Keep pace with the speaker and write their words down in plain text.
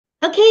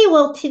Okay,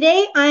 well,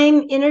 today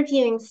I'm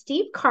interviewing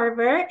Steve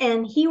Carver,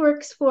 and he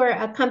works for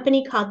a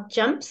company called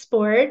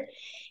Jumpsport,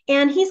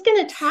 and he's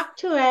going to talk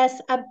to us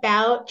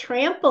about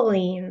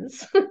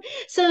trampolines.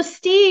 So,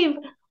 Steve,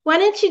 why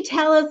don't you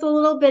tell us a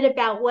little bit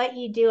about what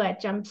you do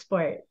at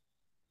Jumpsport?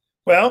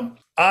 Well,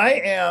 I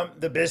am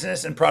the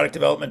business and product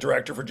development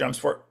director for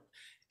Jumpsport.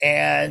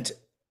 And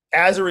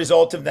as a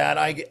result of that,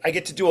 I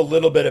get to do a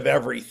little bit of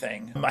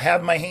everything. I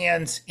have my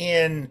hands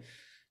in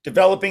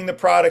developing the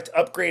product,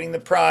 upgrading the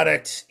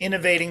product,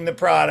 innovating the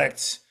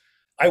product.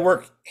 I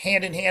work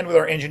hand in hand with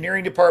our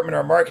engineering department,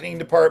 our marketing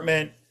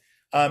department.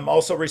 I'm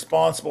also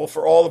responsible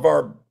for all of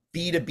our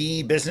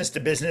B2B, business to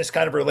business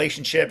kind of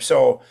relationships.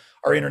 So,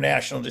 our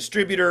international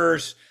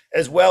distributors,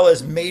 as well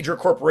as major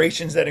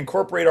corporations that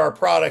incorporate our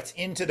product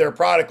into their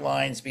product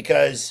lines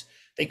because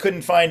they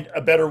couldn't find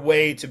a better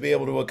way to be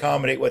able to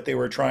accommodate what they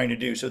were trying to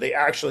do. So they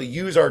actually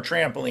use our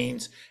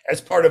trampolines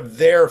as part of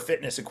their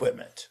fitness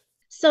equipment.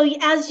 So,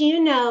 as you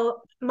know,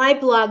 my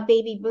blog,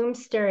 Baby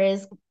Boomster,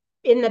 is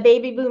in the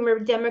baby boomer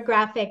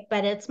demographic,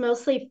 but it's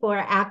mostly for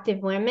active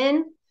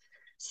women.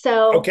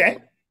 So, Okay.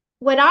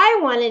 what I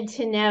wanted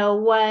to know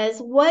was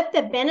what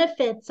the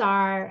benefits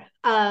are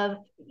of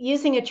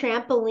using a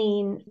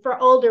trampoline for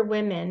older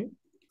women.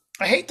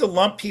 I hate to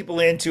lump people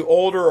into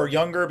older or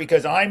younger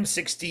because I'm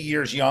 60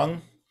 years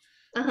young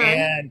Uh-huh.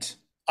 and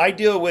I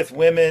deal with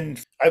women.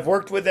 I've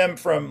worked with them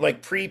from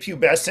like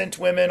prepubescent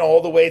women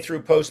all the way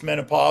through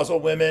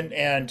postmenopausal women.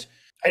 And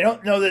I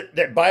don't know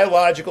that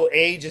biological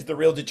age is the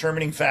real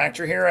determining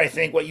factor here. I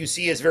think what you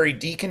see is very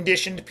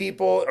deconditioned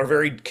people or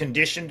very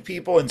conditioned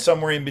people, and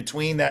somewhere in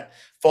between that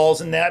falls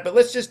in that. But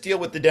let's just deal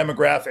with the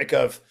demographic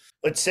of,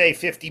 let's say,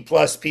 50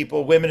 plus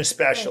people, women Right.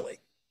 especially.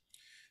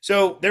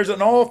 So there's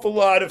an awful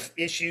lot of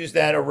issues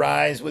that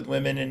arise with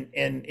women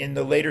in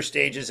the later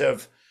stages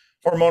of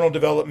hormonal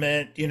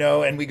development,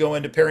 and we go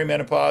into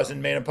perimenopause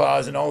and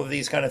menopause and all of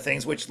these kind of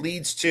things, which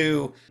leads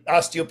to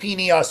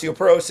osteopenia,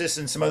 osteoporosis,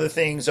 and some other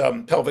things,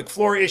 pelvic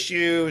floor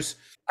issues.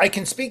 I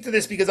can speak to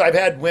this because I've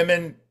had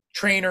women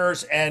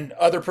trainers and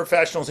other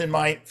professionals in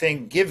my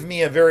thing give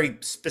me a very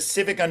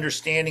specific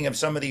understanding of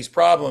some of these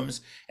problems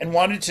and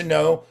wanted to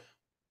know,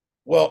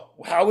 well,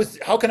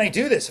 how can I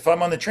do this if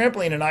I'm on the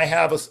trampoline and I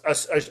have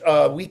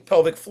a weak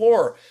pelvic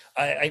floor?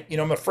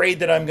 I'm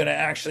afraid that I'm going to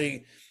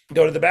actually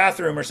go to the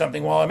bathroom or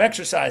something while I'm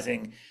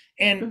exercising.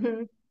 And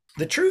Hmm.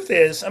 the truth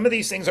is, some of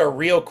these things are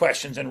real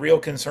questions and real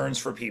concerns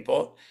for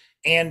people.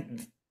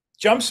 And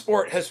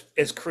Jumpsport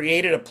has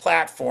created a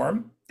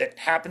platform that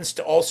happens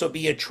to also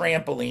be a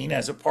trampoline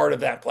as a part of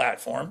that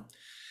platform,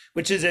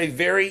 which is a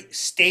very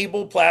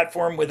stable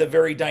platform with a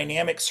very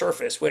dynamic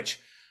surface, which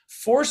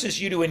forces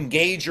you to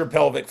engage your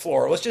pelvic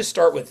floor. Let's just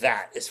start with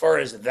that as far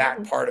as that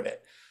Hmm. part of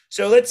it.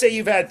 So let's say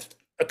you've had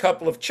a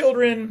couple of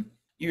children,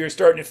 you're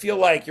starting to feel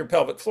like your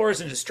pelvic floor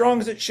isn't as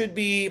strong as it should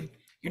be.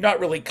 You're not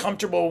really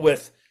comfortable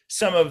with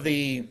some of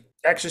the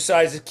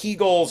exercises,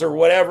 Kegels or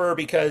whatever,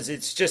 because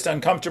it's just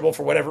uncomfortable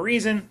for whatever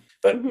reason.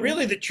 But Hmm.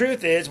 really, the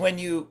truth is, when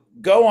you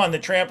go on the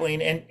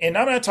trampoline, and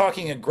I'm not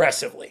talking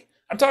aggressively,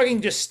 I'm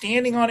talking just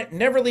standing on it,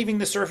 never leaving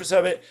the surface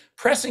of it,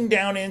 pressing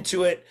down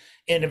into it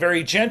in a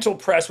very gentle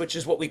press, which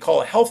is what we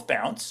call a health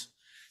bounce.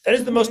 That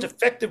is the most Hmm.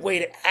 effective way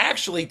to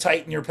actually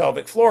tighten your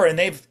pelvic floor. And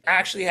they've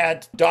actually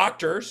had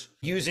doctors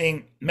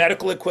using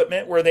medical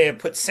equipment where they have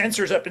put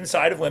sensors up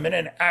inside of women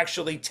and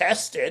actually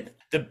tested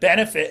the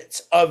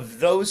benefits of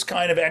those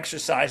kind of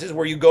exercises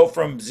where you go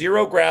from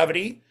zero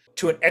gravity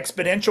to an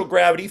exponential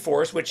gravity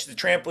force, which the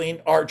trampoline,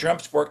 our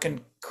jump sport,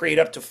 can create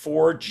up to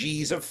 4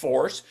 Gs of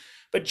force.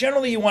 But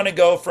generally, you want to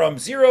go from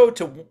zero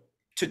to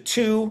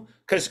two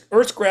because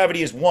Earth's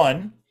gravity is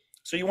one.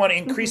 So you want to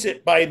increase Hmm.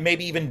 it by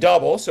maybe even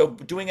double. So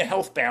doing a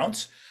health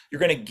bounce, you're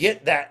going to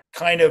get that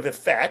kind of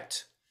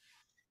effect.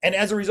 And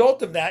as a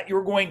result of that,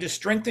 you're going to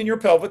strengthen your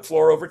pelvic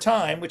floor over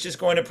time, which is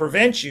going to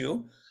prevent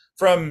you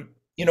from,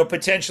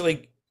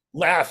 potentially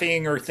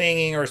laughing or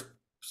thinking or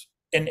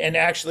and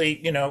actually,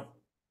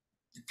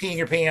 peeing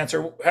your pants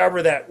or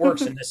however that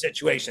works in this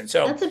situation.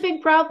 So That's a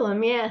big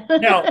problem. Yeah.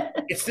 now,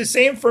 it's the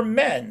same for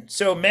men.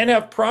 So men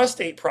have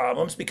prostate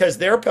problems because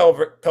their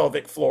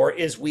pelvic floor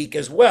is weak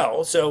as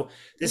well. So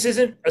this Mhm.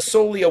 isn't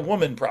solely a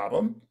woman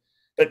problem,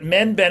 but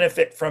men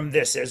benefit from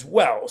this as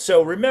well.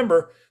 So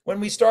remember, when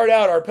we start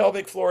out, our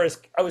pelvic floor is,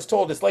 I was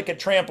told, it's like a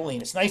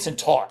trampoline. It's nice and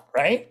taut,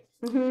 right?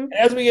 Mhm. And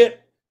as we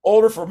get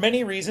older, for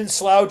many reasons,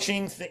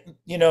 slouching,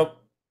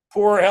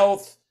 poor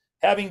health,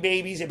 having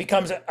babies, it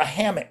becomes a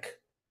hammock.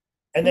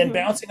 And then Mhm.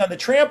 bouncing on the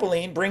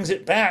trampoline brings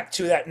it back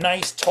to that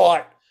nice,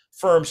 taut,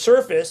 firm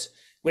surface,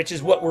 which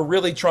is what we're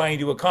really trying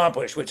to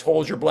accomplish, which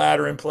holds your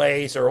bladder in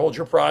place or holds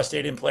your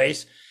prostate in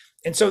place.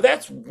 And so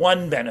that's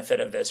one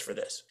benefit of this for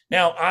this.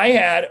 Now, I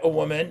had a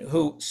woman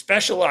who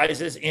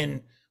specializes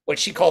in what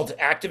she called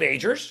active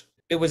agers.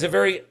 It was a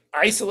very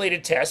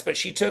isolated test, but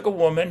she took a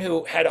woman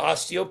who had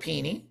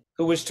osteopenia,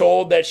 who was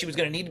told that she was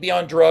going to need to be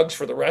on drugs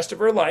for the rest of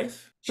her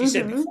life. She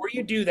said, Mhm. before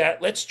you do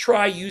that, let's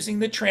try using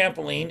the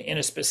trampoline in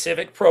a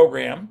specific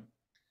program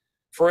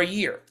for a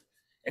year.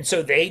 And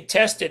so they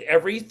tested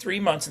every 3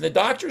 months, and the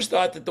doctors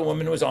thought that the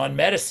woman was on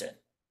medicine.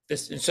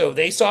 This, and so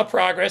they saw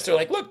progress. They're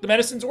like, look, the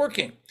medicine's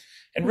working.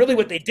 And really Mhm.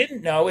 what they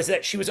didn't know is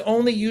that she was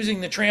only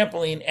using the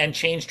trampoline and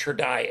changed her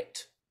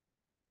diet.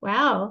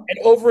 Wow. And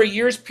over a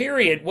year's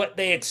period, what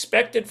they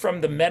expected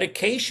from the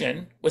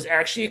medication was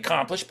actually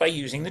accomplished by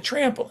using the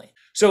trampoline.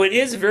 So it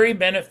is very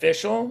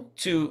beneficial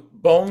to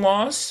bone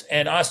loss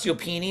and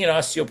osteopenia and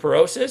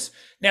osteoporosis.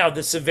 Now,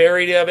 the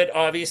severity of it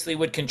obviously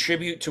would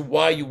contribute to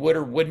why you would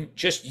or wouldn't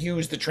just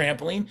use the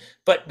trampoline,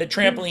 but the Mhm.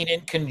 trampoline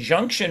in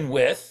conjunction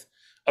with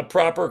a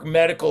proper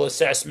medical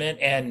assessment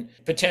and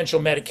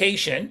potential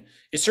medication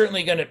is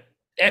certainly going to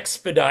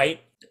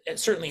expedite and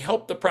certainly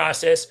help the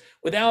process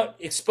without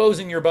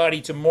exposing your body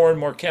to more and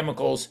more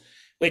chemicals,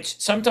 which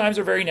sometimes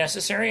are very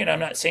necessary. And I'm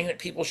not saying that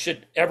people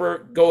should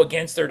ever go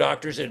against their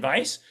doctor's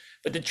advice,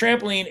 but the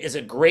trampoline is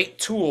a great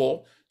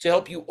tool to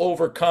help you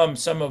overcome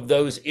some of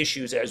those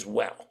issues as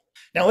well.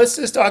 Now, let's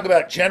just talk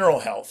about general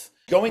health.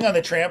 Going on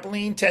the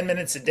trampoline 10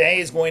 minutes a day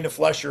is going to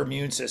flush your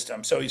immune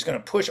system. So he's going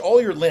to push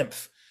all your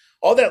lymph.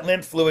 All that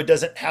lymph fluid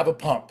doesn't have a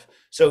pump.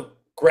 So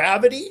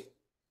gravity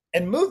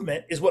and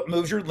movement is what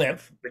moves your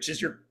lymph, which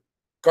is your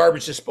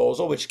garbage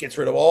disposal, which gets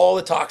rid of all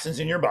the toxins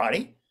in your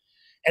body.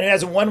 And it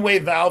has a one-way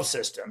valve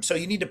system. So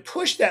you need to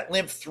push that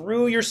lymph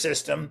through your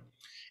system.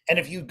 And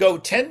if you go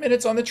 10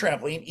 minutes on the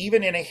trampoline,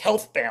 even in a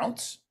health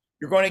bounce,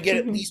 you're going to get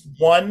at Mhm. least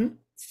one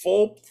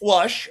full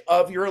flush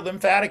of your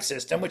lymphatic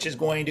system, which is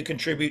going to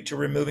contribute to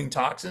removing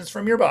toxins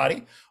from your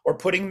body or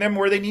putting them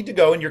where they need to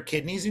go in your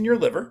kidneys and your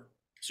liver.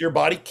 So your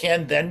body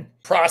can then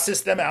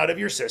process them out of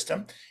your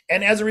system.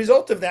 And as a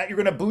result of that, you're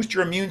going to boost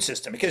your immune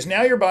system because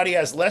now your body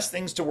has less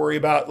things to worry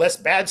about, less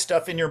bad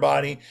stuff in your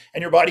body,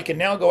 and your body can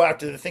now go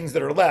after the things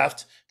that are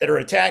left that are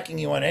attacking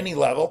you on any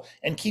level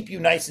and keep you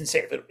nice and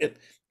safe. It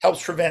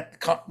helps prevent,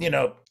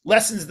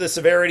 lessens the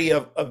severity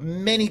of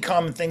many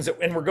common things that,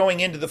 and we're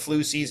going into the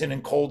flu season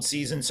and cold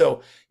season.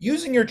 So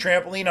using your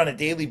trampoline on a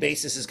daily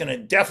basis is going to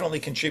definitely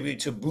contribute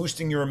to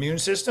boosting your immune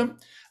system.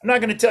 I'm not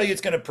going to tell you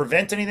it's going to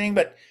prevent anything,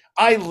 but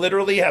I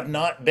literally have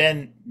not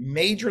been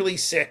majorly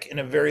sick in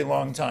a very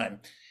long time.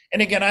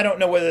 And again, I don't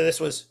know whether this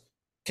was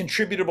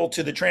contributable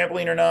to the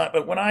trampoline or not,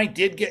 but when I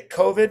did get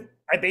COVID,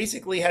 I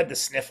basically had the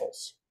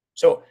sniffles.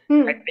 So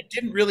Hmm. I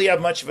didn't really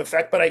have much of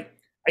effect, but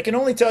I can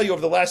only tell you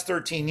over the last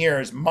 13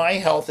 years, my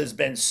health has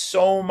been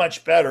so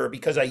much better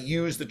because I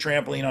use the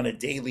trampoline on a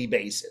daily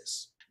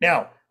basis.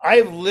 Now, I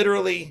have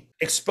literally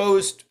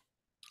exposed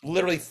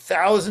literally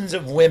thousands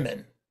of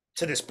women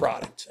to this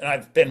product. And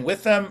I've been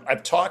with them,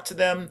 I've talked to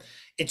them.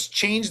 It's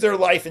changed their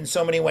life in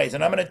so many ways.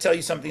 And I'm going to tell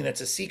you something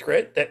that's a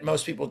secret that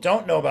most people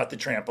don't know about the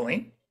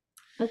trampoline.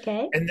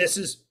 Okay. And this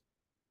is,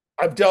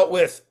 I've dealt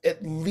with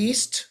at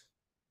least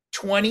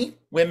 20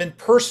 women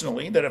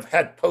personally that have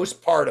had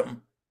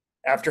postpartum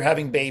after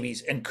having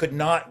babies and could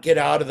not get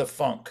out of the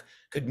funk,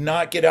 could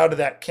not get out of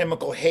that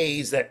chemical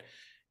haze that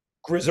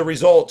is a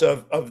result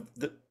of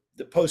the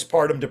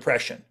postpartum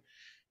depression.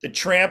 The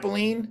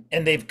trampoline,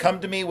 and they've come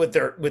to me with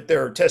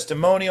their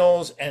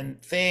testimonials and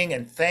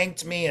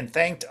thanked me and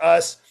thanked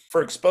us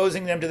for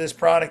exposing them to this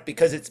product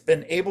because it's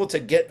been able to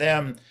get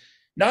them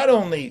not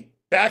only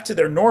back to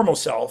their normal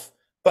self,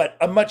 but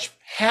a much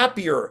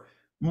happier,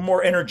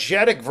 more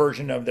energetic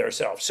version of their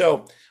self.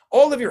 So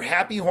all of your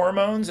happy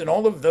hormones and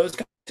all of those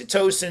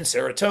oxytocin,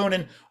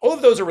 serotonin, all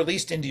of those are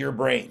released into your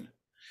brain.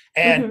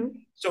 And Hmm.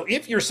 so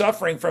if you're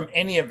suffering from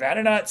any of that,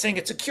 I'm not saying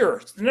it's a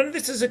cure. None of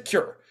this is a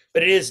cure,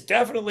 but it is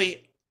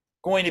definitely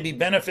going to be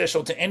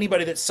beneficial to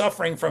anybody that's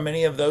suffering from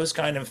any of those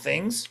kind of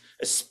things,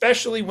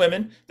 especially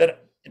women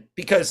that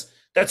because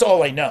that's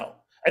all I know.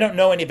 I don't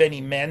know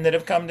any men that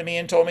have come to me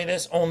and told me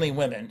this, only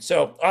women.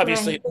 So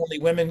obviously Right. only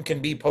women can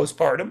be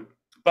postpartum,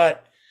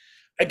 but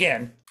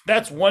again,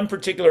 that's one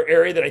particular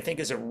area that I think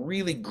is a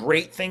really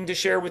great thing to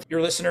share with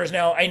your listeners.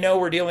 Now, I know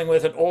we're dealing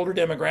with an older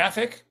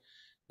demographic,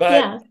 but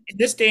Yeah. in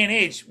this day and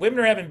age, women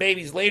are having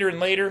babies later and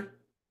later.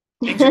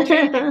 Things are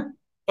changing.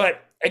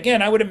 But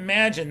again, I would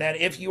imagine that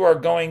if you are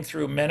going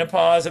through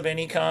menopause of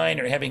any kind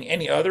or having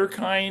any other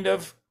kind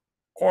of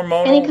Any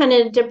hormonal, kind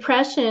of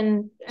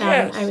depression,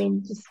 I yes,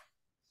 mean, just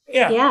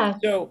yeah. yeah.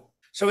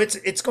 So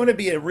it's going to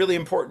be a really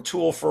important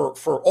tool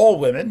for all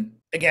women.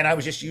 Again, I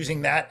was just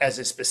using that as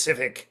a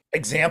specific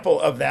example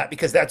of that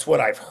because that's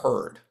what I've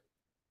heard.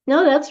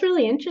 No, that's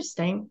really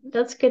interesting.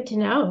 That's good to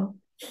know.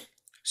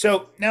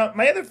 So now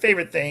my other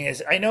favorite thing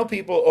is I know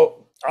people,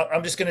 oh,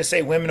 I'm just going to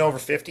say women over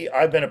 50.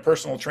 I've been a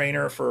personal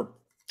trainer for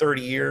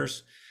 30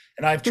 years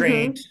and I've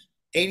trained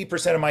Hmm.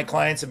 80% of my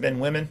clients have been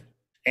women.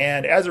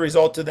 And as a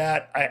result of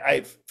that,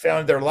 I've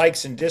found their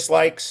likes and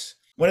dislikes.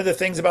 One of the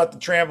things about the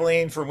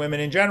trampoline for women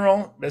in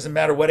general, doesn't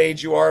matter what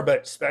age you are,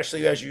 but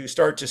especially as you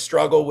start to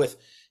struggle with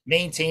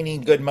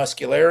maintaining good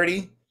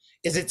muscularity,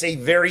 is it's a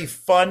very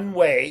fun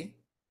way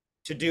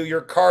to do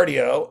your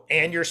cardio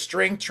and your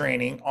strength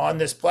training on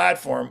this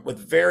platform with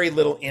very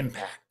little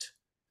impact.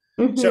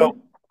 So Hmm.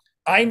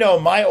 I know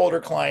my older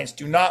clients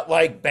do not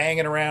like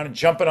banging around and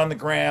jumping on the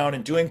ground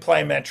and doing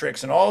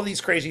plyometrics and all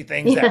these crazy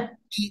things that Yeah.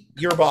 eat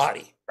your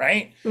body,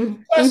 right?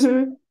 Plus,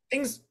 Hmm.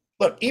 things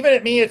look, even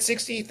at me at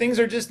 60, things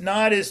are just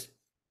not as,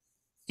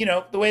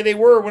 the way they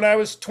were when I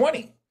was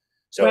 20.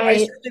 So I Right.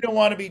 certainly don't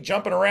want to be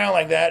jumping around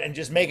like that and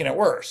just making it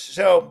worse.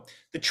 So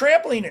the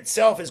trampoline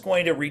itself is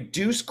going to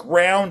reduce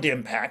ground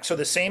impact. So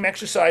the same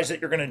exercise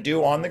that you're going to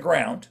do on the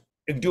ground,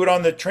 if you do it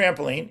on the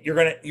trampoline, you're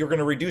going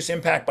to reduce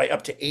impact by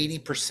up to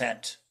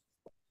 80%.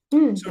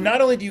 Mm. So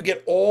not only do you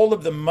get all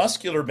of the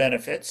muscular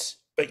benefits,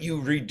 but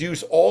you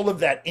reduce all of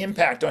that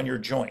impact on your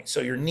joints.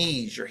 So your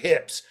knees, your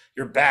hips,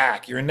 your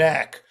back, your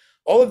neck,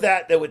 all of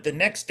that, that with the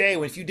next day,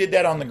 if you did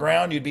that on the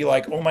ground, you'd be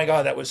like, oh my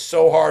God, that was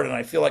so hard. And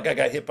I feel like I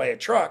got hit by a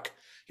truck.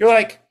 You're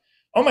like,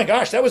 oh my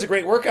gosh, that was a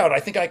great workout. I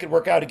think I could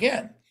work out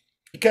again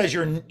because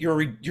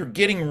you're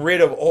getting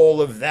rid of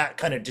all of that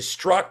kind of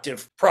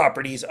destructive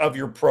properties of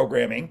your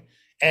programming.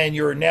 And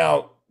you're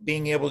now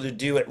being able to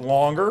do it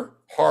longer,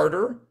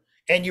 harder,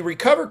 and you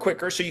recover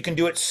quicker so you can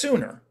do it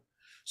sooner.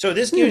 So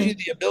this gives you Mm.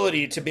 the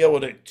ability to be able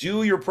to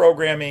do your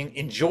programming,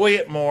 enjoy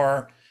it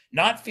more,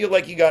 not feel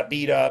like you got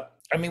beat up.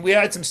 I mean, we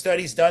had some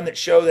studies done that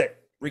show that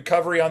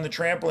recovery on the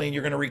trampoline,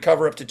 you're going to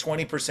recover up to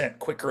 20%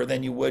 quicker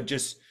than you would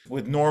just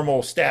with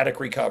normal static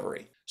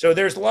recovery. So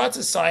there's lots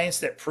of science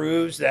that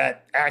proves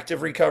that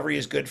active recovery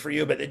is good for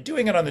you, but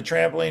doing it on the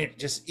trampoline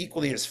just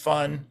equally as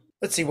fun.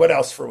 Let's see what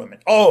else for women.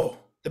 Oh,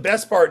 the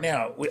best part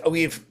now,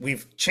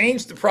 we've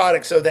changed the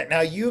product so that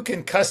now you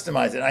can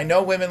customize it. I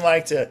know women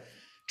like to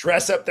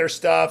dress up their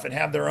stuff and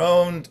have their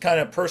own kind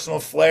of personal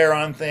flair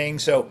on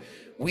things. So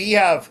we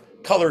have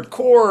colored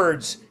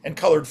cords and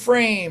colored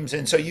frames,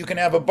 and so you can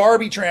have a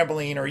Barbie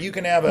trampoline, or you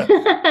can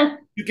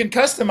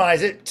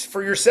customize it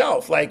for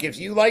yourself. Like if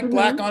you like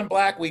black Hmm. on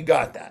black, we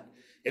got that.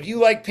 If you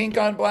like pink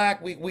on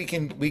black, we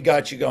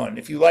got you going.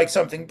 If you like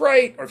something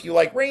bright, or if you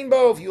like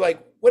rainbow, if you like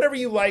whatever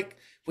you like,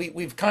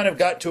 we've kind of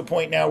got to a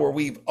point now where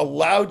we've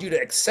allowed you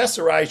to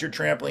accessorize your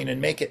trampoline and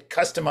make it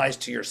customized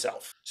to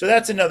yourself. So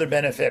that's another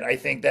benefit I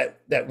think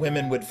that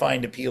women would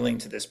find appealing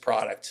to this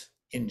product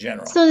in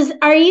general. So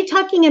are you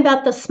talking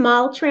about the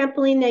small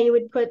trampoline that you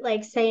would put,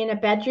 like, say, in a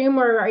bedroom,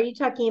 or are you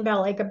talking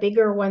about like a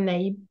bigger one that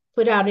you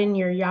put out in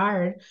your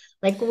yard?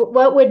 Like,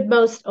 what would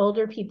most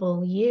older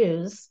people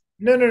use?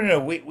 No, no, no,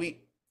 no.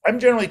 I'm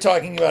generally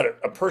talking about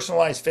a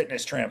personalized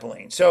fitness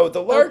trampoline. So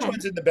the large Okay.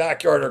 ones in the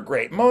backyard are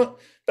great.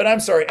 But I'm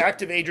sorry,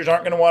 active agers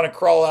aren't going to want to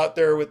crawl out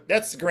there with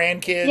that's the Yeah,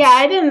 grandkids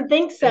I didn't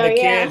think and so. the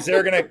Yeah. kids.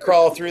 They're going to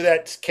crawl through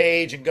that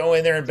cage and go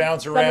in there and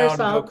bounce around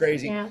and go Somersaults.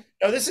 crazy. Yeah.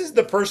 No, this is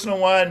the personal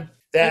one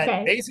that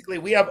Okay. basically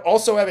we have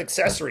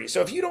accessories.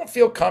 So if you don't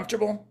feel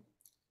comfortable,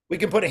 we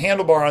can put a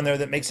handlebar on there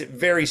that makes it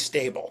very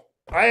stable.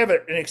 I have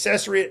an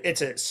accessory.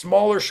 It's a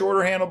smaller,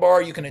 shorter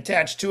handlebar. You can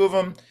attach two of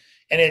them,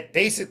 and it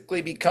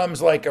basically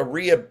becomes like a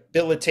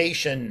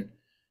rehabilitation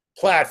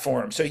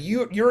platform. So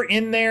you're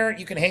in there.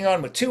 You can hang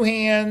on with two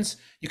hands.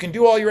 You can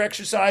do all your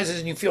exercises,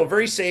 and you feel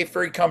very safe,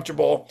 very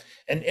comfortable,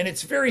 and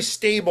it's very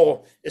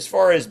stable as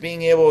far as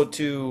being able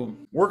to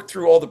work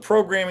through all the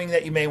programming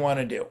that you may want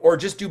to do, or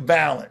just do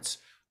balance,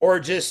 or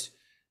just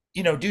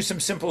do some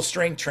simple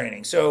strength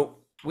training. So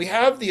we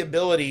have the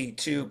ability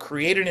to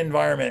create an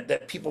environment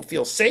that people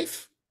feel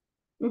safe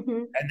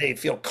Hmm. and they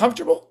feel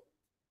comfortable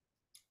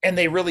and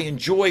they really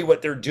enjoy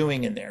what they're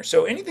doing in there.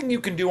 So anything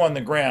you can do on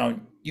the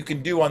ground, you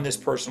can do on this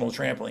personal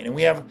trampoline. And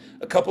we have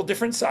a couple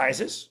different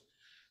sizes.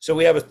 So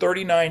we have a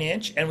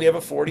 39-inch and we have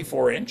a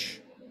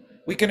 44-inch.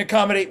 We can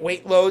accommodate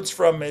weight loads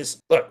from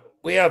look,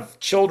 we have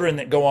children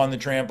that go on the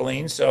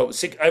trampoline. So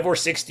over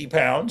 60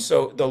 pounds.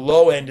 So the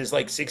low end is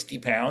like 60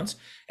 pounds.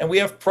 And we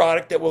have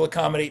product that will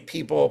accommodate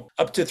people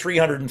up to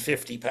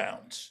 350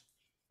 pounds.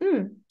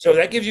 Hmm. So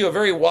that gives you a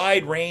very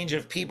wide range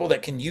of people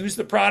that can use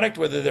the product,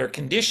 whether they're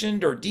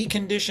conditioned or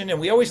deconditioned. And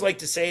we always like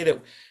to say that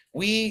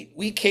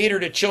we cater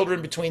to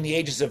children between the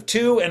ages of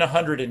 2 and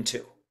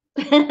 102.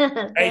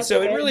 Right? That's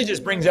So it really good.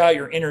 just brings out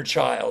your inner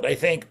child. I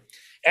think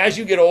as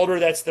you get older,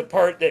 that's the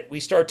part that we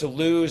start to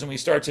lose and we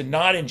start to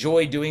not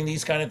enjoy doing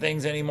these kind of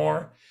things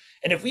anymore.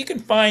 And if we can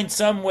find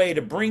some way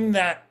to bring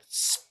that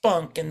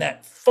spunk and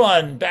that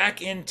fun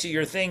back into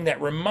your thing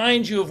that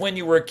reminds you of when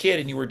you were a kid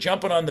and you were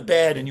jumping on the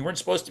bed and you weren't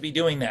supposed to be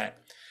doing that.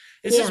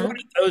 This is one Yeah.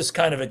 of those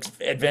kind of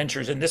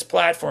adventures, and this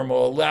platform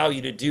will allow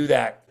you to do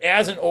that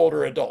as an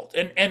older adult.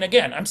 And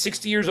again, I'm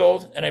 60 years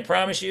old, and I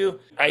promise you,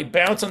 I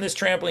bounce on this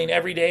trampoline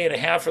every day and I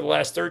have for the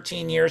last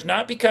 13 years,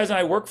 not because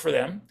I work for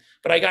them,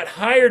 but I got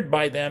hired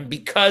by them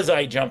because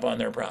I jump on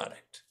their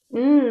product.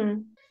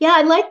 Mm. Yeah,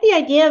 I like the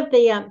idea of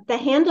the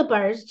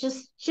handlebars,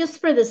 just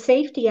for the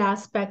safety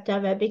aspect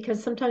of it,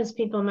 because sometimes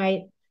people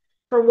might,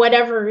 for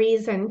whatever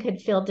reason,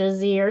 could feel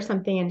dizzy or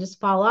something and just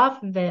fall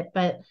off of it.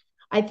 But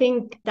I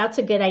think that's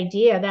a good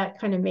idea. That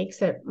kind of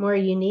makes it more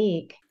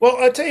unique. Well,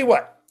 I'll tell you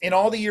what, in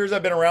all the years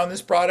I've been around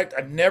this product,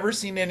 I've never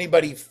seen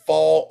anybody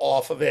fall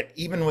off of it,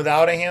 even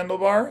without a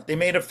handlebar. They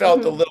may have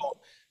felt a Hmm.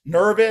 little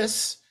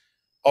nervous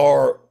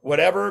or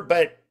whatever,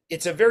 but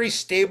it's a very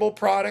stable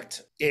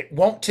product. It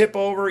won't tip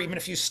over even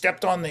if you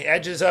stepped on the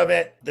edges of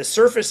it. The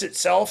surface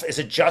itself is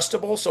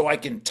adjustable, so I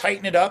can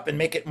tighten it up and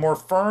make it more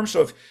firm.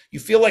 So if you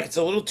feel like it's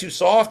a little too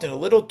soft and a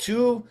little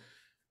too,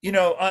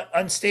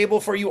 unstable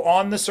for you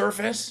on the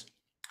surface,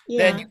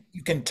 then Yeah.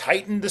 you can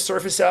tighten the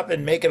surface up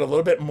and make it a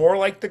little bit more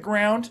like the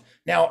ground.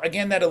 Now,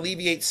 again, that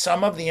alleviates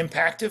some of the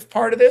impactive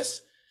part of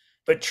this,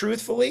 But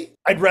truthfully,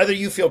 I'd rather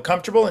you feel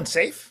comfortable and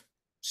safe.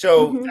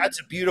 So Hmm. that's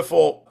a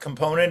beautiful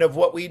component of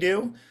what we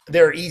do.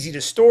 They're easy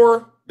to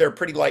store, they're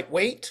pretty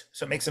lightweight,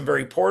 so it makes them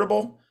very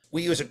portable.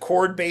 We use a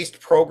cord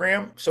based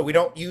program, so we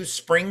don't use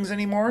springs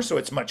anymore, so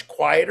it's much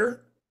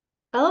quieter.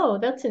 Oh,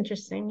 that's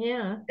interesting.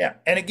 Yeah. Yeah,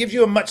 and it gives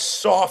you a much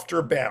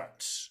softer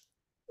bounce.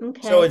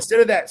 So Okay. instead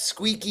of that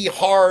squeaky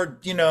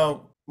hard,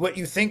 what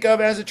you think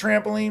of as a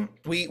trampoline,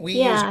 we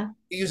use Yeah.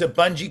 we use a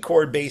bungee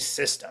cord based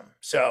system.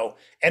 So,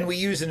 and we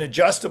use an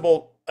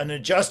adjustable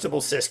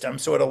system,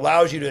 so it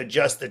allows you to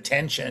adjust the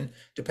tension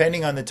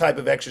depending on the type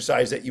of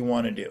exercise that you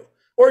want to do,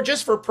 or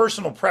just for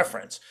personal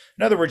preference.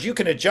 In other words, you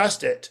can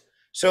adjust it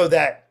so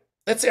that,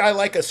 let's say I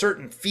like a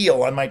certain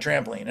feel on my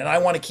trampoline and I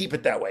want to keep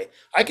it that way.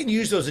 I can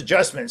use those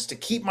adjustments to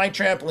keep my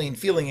trampoline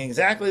feeling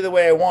exactly the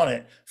way I want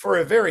it for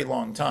a very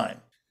long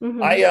time.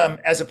 I Hmm.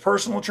 as a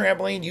personal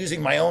trampoline,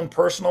 using my own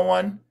personal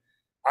one,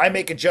 I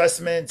make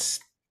adjustments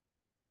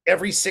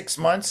every 6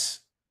 months.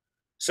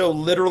 So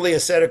literally a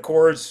set of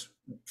cords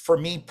for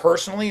me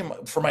personally,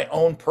 for my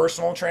own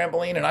personal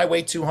trampoline, and I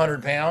weigh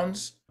 200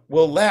 pounds,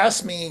 will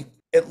last me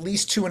at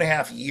least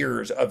 2.5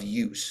 years of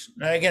use.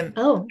 Now again,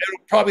 Oh.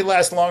 it'll probably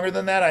last longer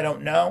than that. I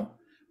don't know,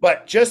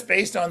 but just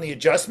based on the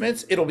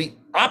adjustments, it'll be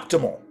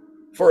optimal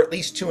for at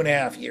least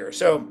 2.5 years.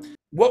 So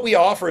what we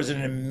offer is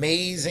an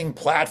amazing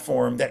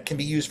platform that can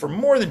be used for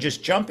more than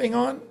just jumping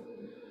on.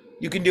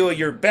 You can do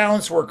your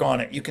balance work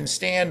on it. You can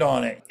stand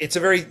on it. It's a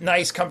very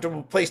nice,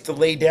 comfortable place to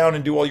lay down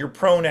and do all your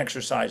prone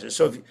exercises.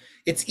 So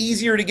it's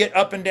easier to get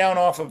up and down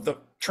off of the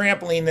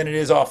trampoline than it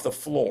is off the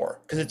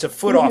floor because it's a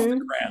foot off the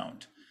Hmm.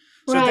 ground.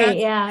 So Right. that's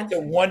Yeah.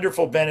 a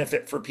wonderful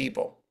benefit for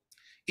people.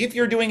 If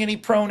you're doing any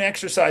prone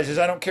exercises,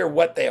 I don't care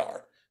what they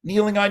are,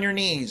 kneeling on your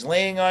knees,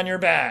 laying on your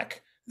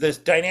back, the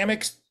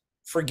dynamics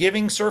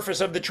forgiving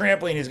surface of the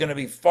trampoline is going to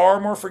be far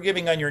more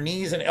forgiving on your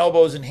knees and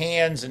elbows and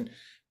hands and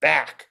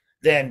back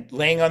than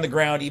laying on the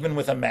ground, even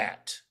with a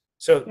mat.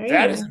 So There you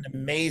that is go. an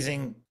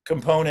amazing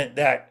component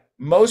that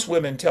most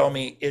women tell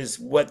me is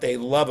what they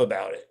love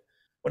about it.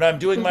 When I'm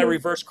doing my Hmm.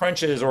 reverse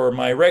crunches or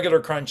my regular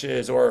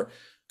crunches or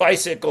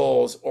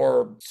bicycles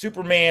or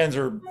Supermans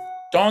or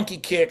donkey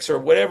kicks or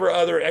whatever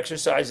other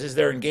exercises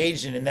they're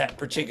engaged in that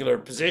particular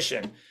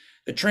position,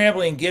 the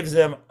trampoline gives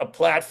them a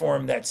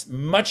platform that's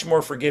much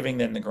more forgiving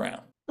than the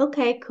ground.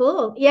 Okay,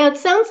 cool. Yeah, it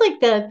sounds like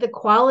the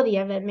quality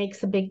of it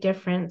makes a big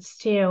difference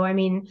too. I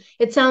mean,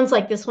 it sounds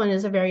like this one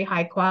is a very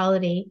high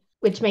quality,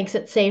 which makes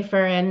it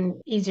safer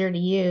and easier to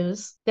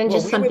use than Well,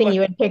 just we would something like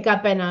you would pick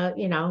up in a,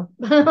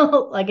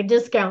 like a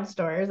discount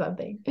store or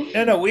something.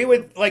 no, we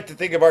would like to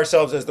think of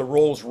ourselves as the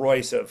Rolls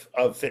Royce of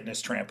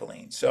fitness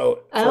trampolines.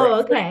 So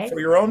Oh, okay. for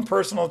your own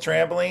personal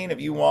trampoline,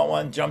 if you want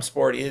one,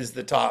 Jumpsport is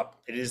the top.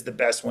 It is the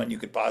best one you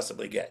could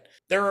possibly get.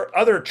 There are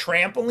other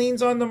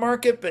trampolines on the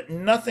market, but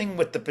nothing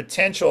with the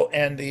potential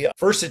and the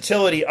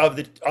versatility of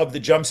the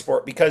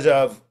Jumpsport because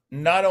of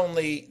not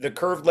only the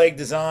curved leg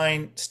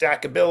design,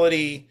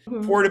 stackability,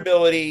 Mhm.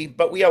 portability,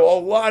 but we have a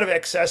lot of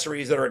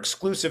accessories that are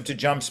exclusive to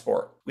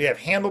Jumpsport. We have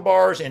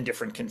handlebars in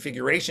different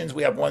configurations.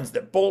 We have ones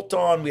that bolt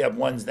on, we have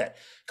ones that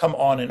come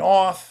on and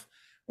off.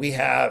 We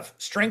have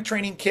strength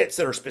training kits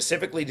that are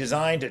specifically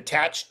designed to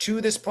attach to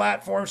this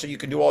platform so you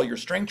can do all your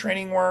strength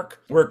training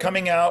work. We're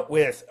coming out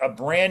with a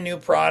brand new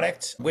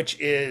product, which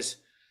is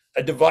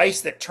a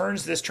device that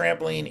turns this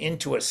trampoline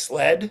into a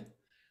sled.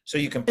 So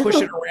you can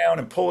push it around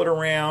and pull it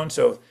around.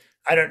 So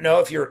I don't know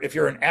if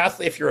you're an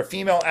athlete, if you're a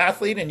female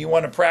athlete and you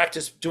want to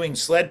practice doing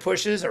sled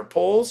pushes or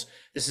pulls,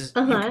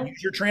 you can Uh-huh.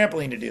 use your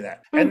trampoline to do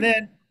that. And Mm.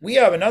 then we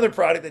have another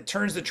product that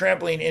turns the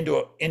trampoline into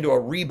a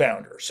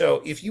rebounder.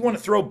 So if you want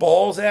to throw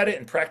balls at it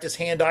and practice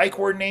hand-eye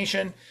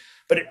coordination,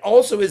 but it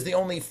also is the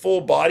only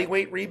full body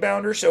weight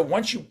rebounder. So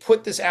once you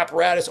put this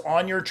apparatus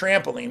on your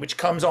trampoline, which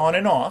comes on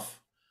and off,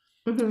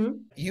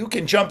 Hmm. you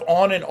can jump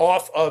on and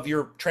off of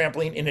your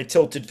trampoline in a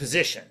tilted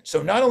position.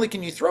 So not only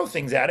can you throw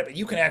things at it, but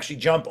you can actually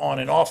jump on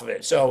and off of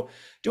it. So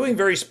doing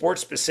very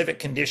sports specific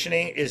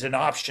conditioning is an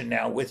option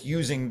now with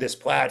using this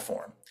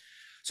platform.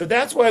 So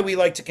that's why we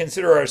like to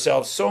consider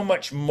ourselves so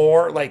much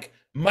more, like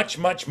much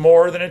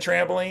more than a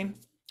trampoline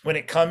when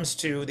it comes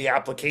to the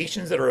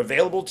applications that are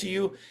available to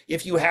you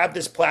if you have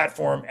this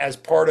platform as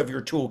part of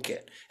your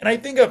toolkit. And I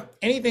think of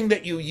anything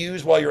that you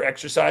use while you're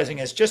exercising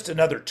as just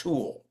another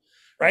tool,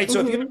 right? So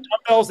if you have Hmm.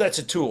 dumbbells, that's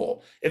a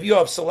tool. If you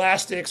have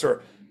scholastics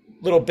or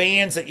little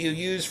bands that you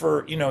use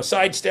for,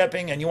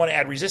 sidestepping and you want to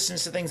add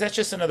resistance to things, that's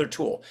just another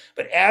tool.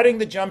 But adding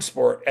the jump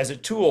sport as a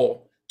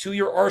tool to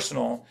your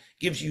arsenal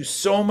gives you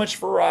so much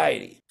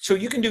variety. So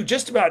you can do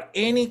just about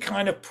any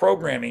kind of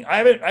programming.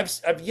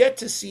 I've yet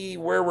to see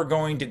where we're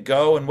going to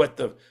go and what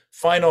the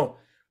final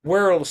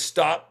where it'll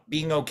stop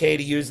being okay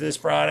to use this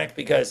product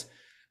because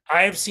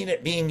I've seen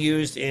it being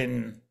used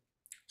in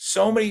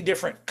so many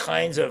different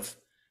kinds of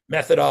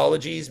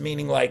methodologies,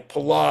 meaning like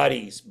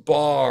Pilates,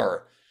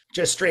 bar,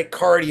 just straight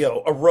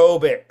cardio,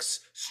 aerobics,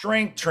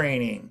 strength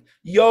training,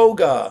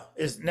 yoga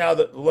is now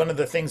one of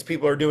the things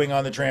people are doing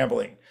on the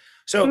trampoline.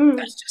 So Mm.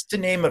 that's just to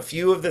name a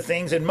few of the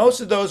things, and most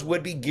of those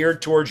would be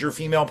geared towards your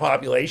female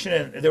population,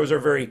 and those are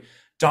very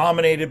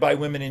dominated by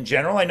women in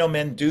general. I know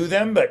men do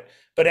them, but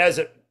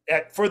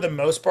for the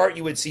most part,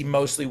 you would see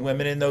mostly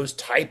women in those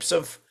types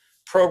of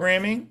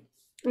programming.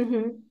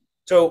 Hmm.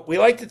 So we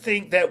like to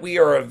think that we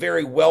are a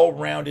very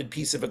well-rounded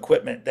piece of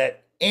equipment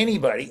that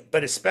anybody,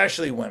 but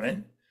especially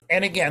women,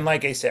 and again,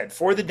 like I said,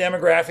 for the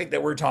demographic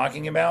that we're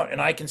talking about,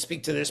 and I can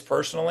speak to this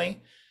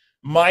personally,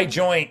 my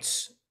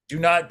joints do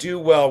not do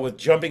well with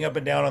jumping up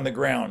and down on the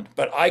ground,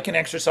 but I can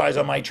exercise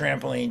on my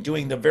trampoline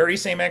doing the very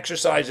same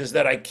exercises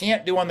that I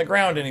can't do on the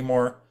ground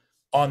anymore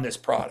on this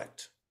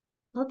product.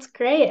 That's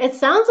great. It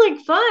sounds like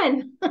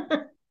fun.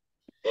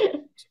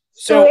 So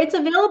So it's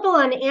available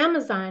on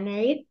Amazon,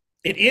 right?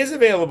 it is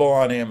available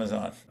on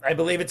Amazon. I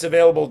believe it's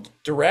available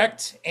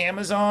direct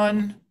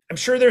Amazon. I'm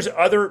sure there's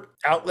other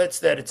outlets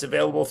that it's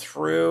available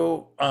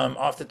through.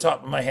 Off the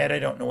top of my head, I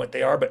don't know what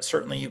they are, but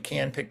certainly you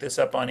can pick this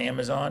up on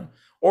Amazon,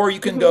 or you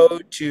can Hmm. go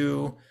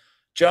to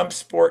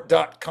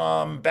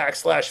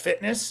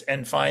jumpsport.com/fitness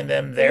and find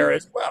them there Okay.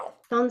 as well.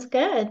 Sounds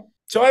good.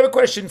 So I have a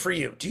question for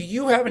you. Do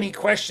you have any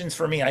questions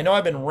for me? I know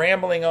I've been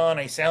rambling on.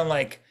 I sound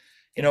like,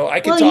 I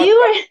could Well, talk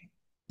you about were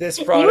this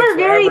you product were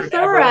very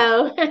forever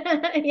and ever.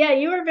 thorough. Yeah,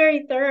 you were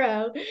very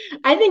thorough.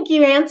 I think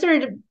you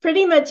answered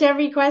pretty much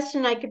every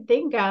question I could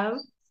think of.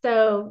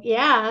 So,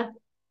 yeah,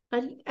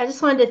 I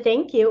just wanted to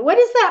thank you. What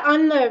is that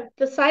on the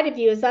side of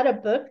you? Is that a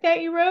book that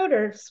you wrote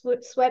or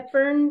sweat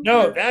burn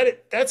No, or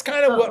that's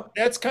kind of oh,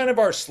 that's kind of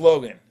our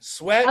slogan.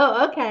 Sweat,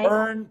 oh, okay.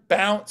 burn,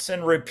 bounce,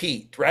 and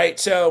repeat, right?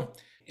 So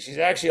she's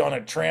actually on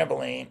a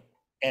trampoline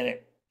and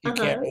you can't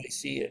Uh-huh. really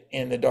see it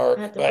in the I dark,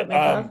 have to put but my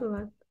glasses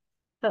on.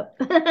 Oh.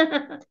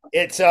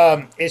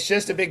 it's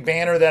just a big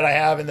banner that I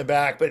have in the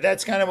back. But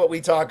that's kind of what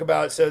we talk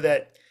about so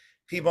that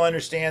people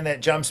understand that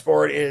jump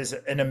sport is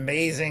an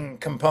amazing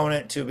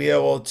component to be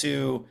able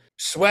to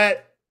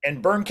sweat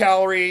and burn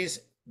calories,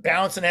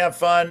 bounce and have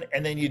fun,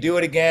 and then you do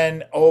it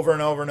again over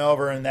and over and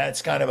over. And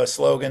that's kind of a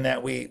slogan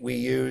that we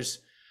use.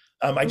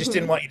 I just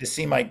didn't Mhm. want you to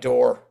see my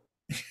door.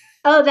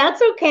 Oh,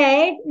 that's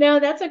okay. No,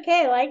 that's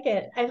okay. I like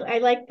it. I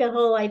like the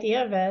whole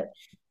idea of it.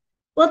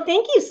 Well,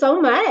 thank you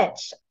so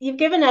much. You've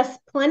given us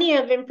plenty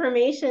of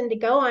information to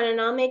go on,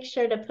 and I'll make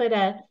sure to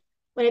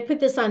when I put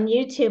this on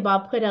YouTube,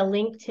 I'll put a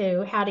link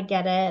to how to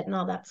get it and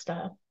all that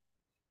stuff.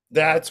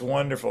 That's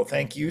wonderful.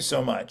 Thank you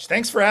so much.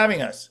 Thanks for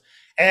having us.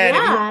 And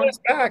if you want Yeah. us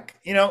back,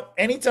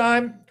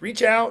 anytime,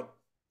 reach out,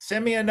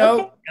 send me a Okay.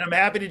 note, and I'm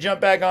happy to jump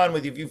back on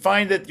with you. If you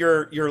find that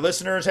your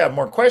listeners have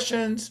more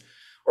questions,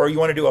 or you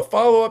want to do a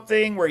follow-up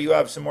thing where you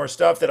have some more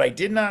stuff that I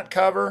did not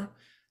cover,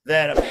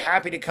 then I'm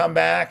happy to come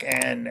back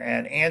and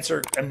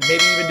answer and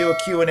maybe even do a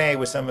Q&A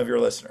with some of your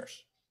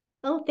listeners.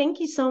 Oh, thank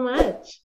you so much.